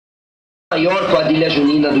Maior quadrilha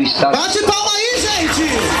junina do estado. Bate palma aí, gente!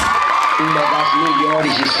 Uma das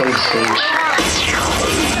melhores de São Vicente.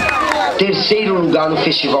 Terceiro lugar no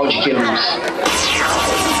Festival de Queluz.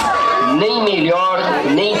 Nem melhor,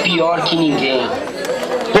 nem pior que ninguém.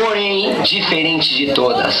 Porém, diferente de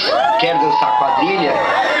todas. Quer dançar quadrilha?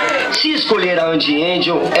 Se escolher a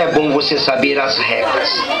Andy-Angel, é bom você saber as regras.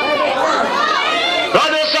 Pra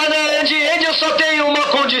dançar na Andy-Angel só tem uma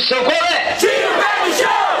condição. Qual é? Tira o pé do chão!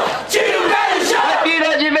 Tira o pé do chão!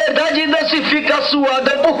 Caipira de verdade dança e fica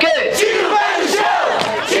suada. Por quê? Tira o pé do chão!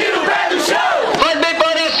 Tira o pé do chão! Faz bem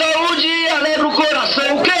para a saúde e alegra o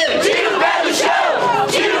coração. O quê? Tira o pé do chão!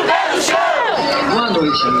 Tira o pé do chão! Boa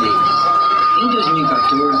noite, amigos. Em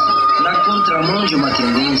 2014, na contramão de uma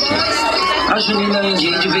tendência, a Junina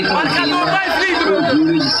Andy-Angel veio com o tema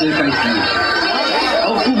Orgulho de Ser Caipira.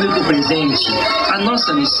 Ao público presente, a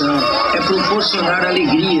nossa missão é proporcionar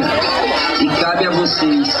alegria e cabe a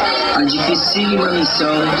vocês a dificílima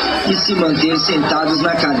missão de se manter sentados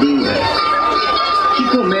na cadeira. Que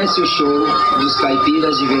comece o show dos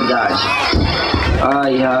caipiras de verdade.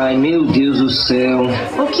 Ai, ai, meu Deus do céu.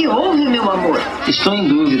 O que houve, meu amor? Estou em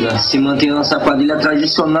dúvida se manter nossa quadrilha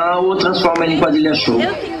tradicional ou transforma ela em quadrilha show.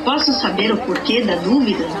 Posso saber o porquê da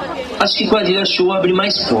dúvida? Acho que quadrilha show abre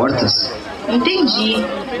mais portas. Entendi,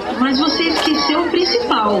 mas você esqueceu o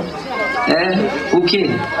principal. É? O quê?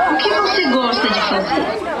 O que você gosta de fazer?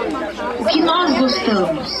 O que nós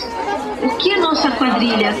gostamos? O que a nossa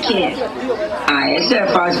quadrilha quer? Ah, essa é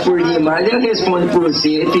fácil por demais, eu respondo por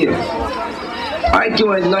você, filho.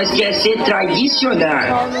 Arthur, nós quer ser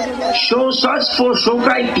tradicional. Show só se for show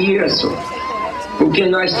caipira, só. Porque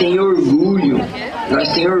nós tem orgulho. Nós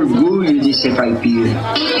tem orgulho de ser caipira.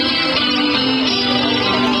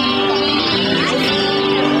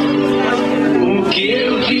 O que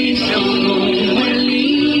eu disse eu não é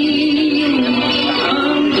lindo.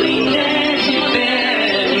 Ando em pé de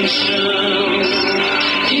pé no chão.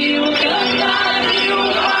 E o cantar de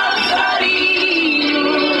um passarinho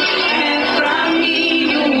é pra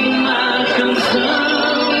mim uma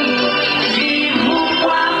canção. Vivo com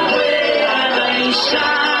a poeira da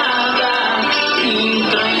enxada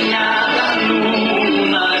entranhada no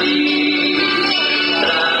nariz.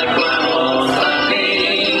 Trago a roça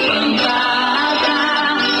bem plantada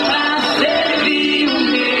pra servir o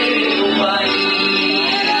meu país.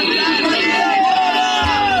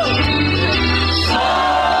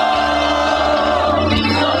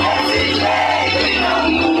 Sou desse jeito e não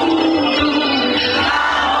mudo. A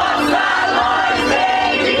roça nós é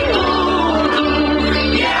de tudo.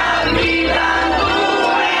 E a vida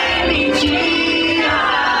não é mentira.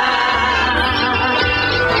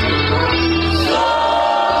 Sou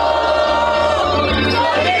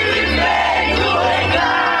desse jeito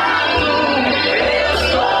legado. Eu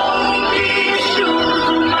sou um bicho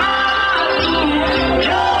do mato. De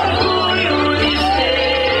orgulho de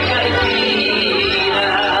ser caipira.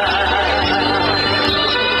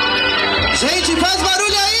 Gente, faz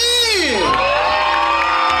barulho aí!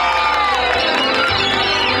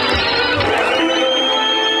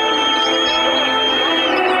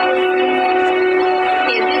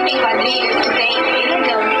 Existem quadrilhas que têm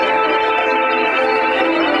elegância.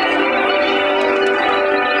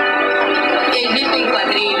 Existem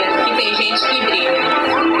quadrilhas que tem gente que brilha.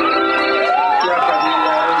 E a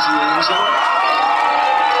quadrilha Andy-Angel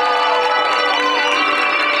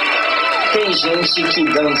tem gente que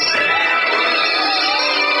dança.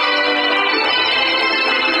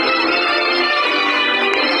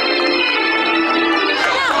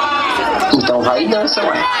 Então vai e dança,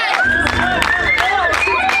 ué.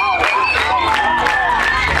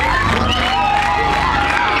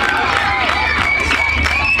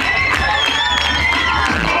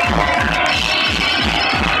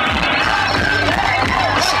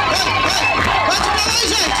 Bate palma aí,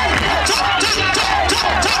 gente! Tchau, tchau, tchau, tchau,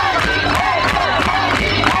 tchau!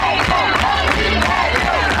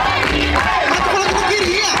 Mas tu falou que não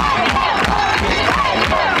queria!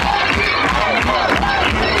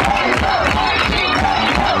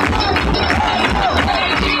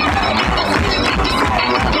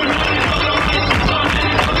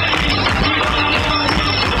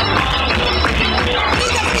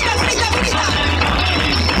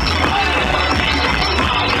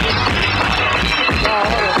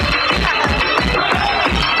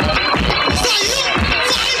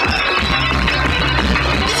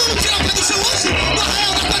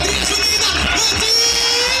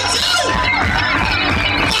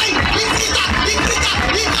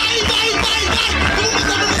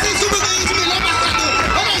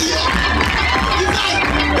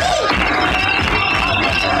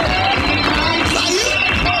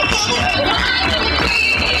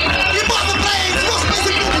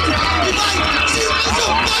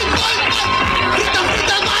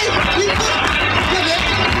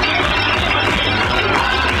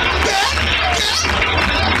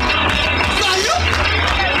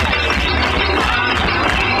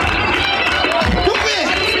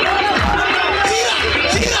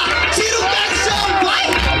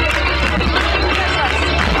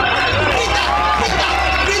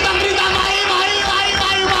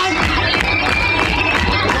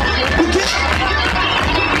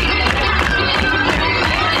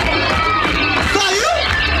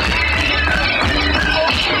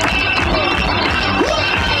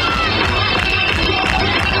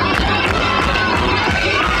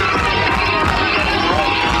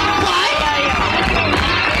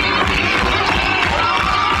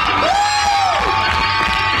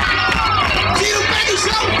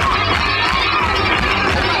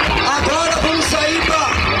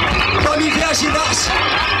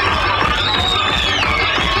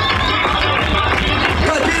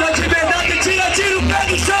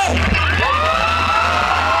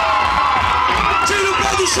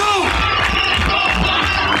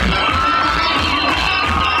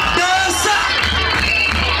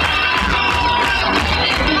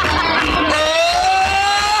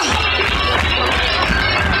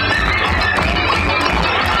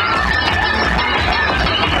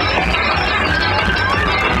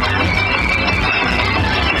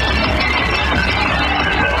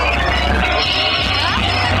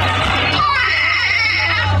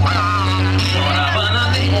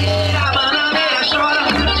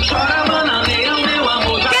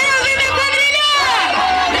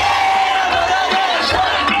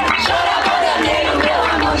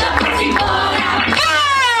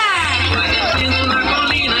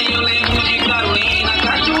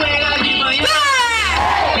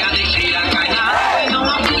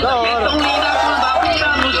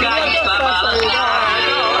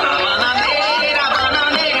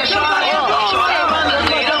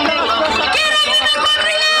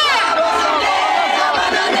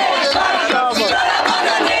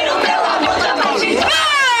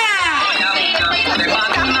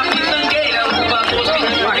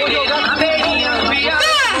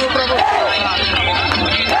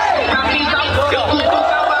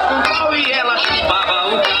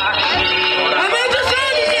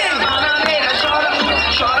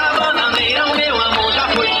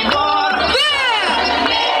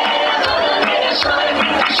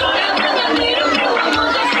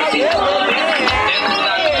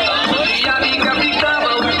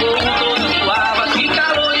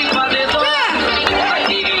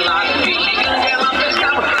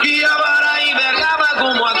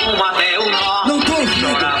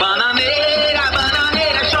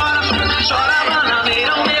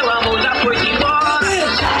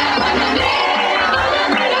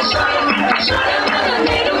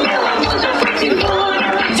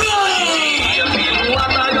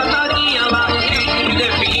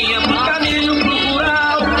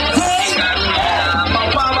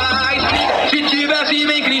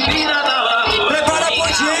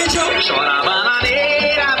 Chora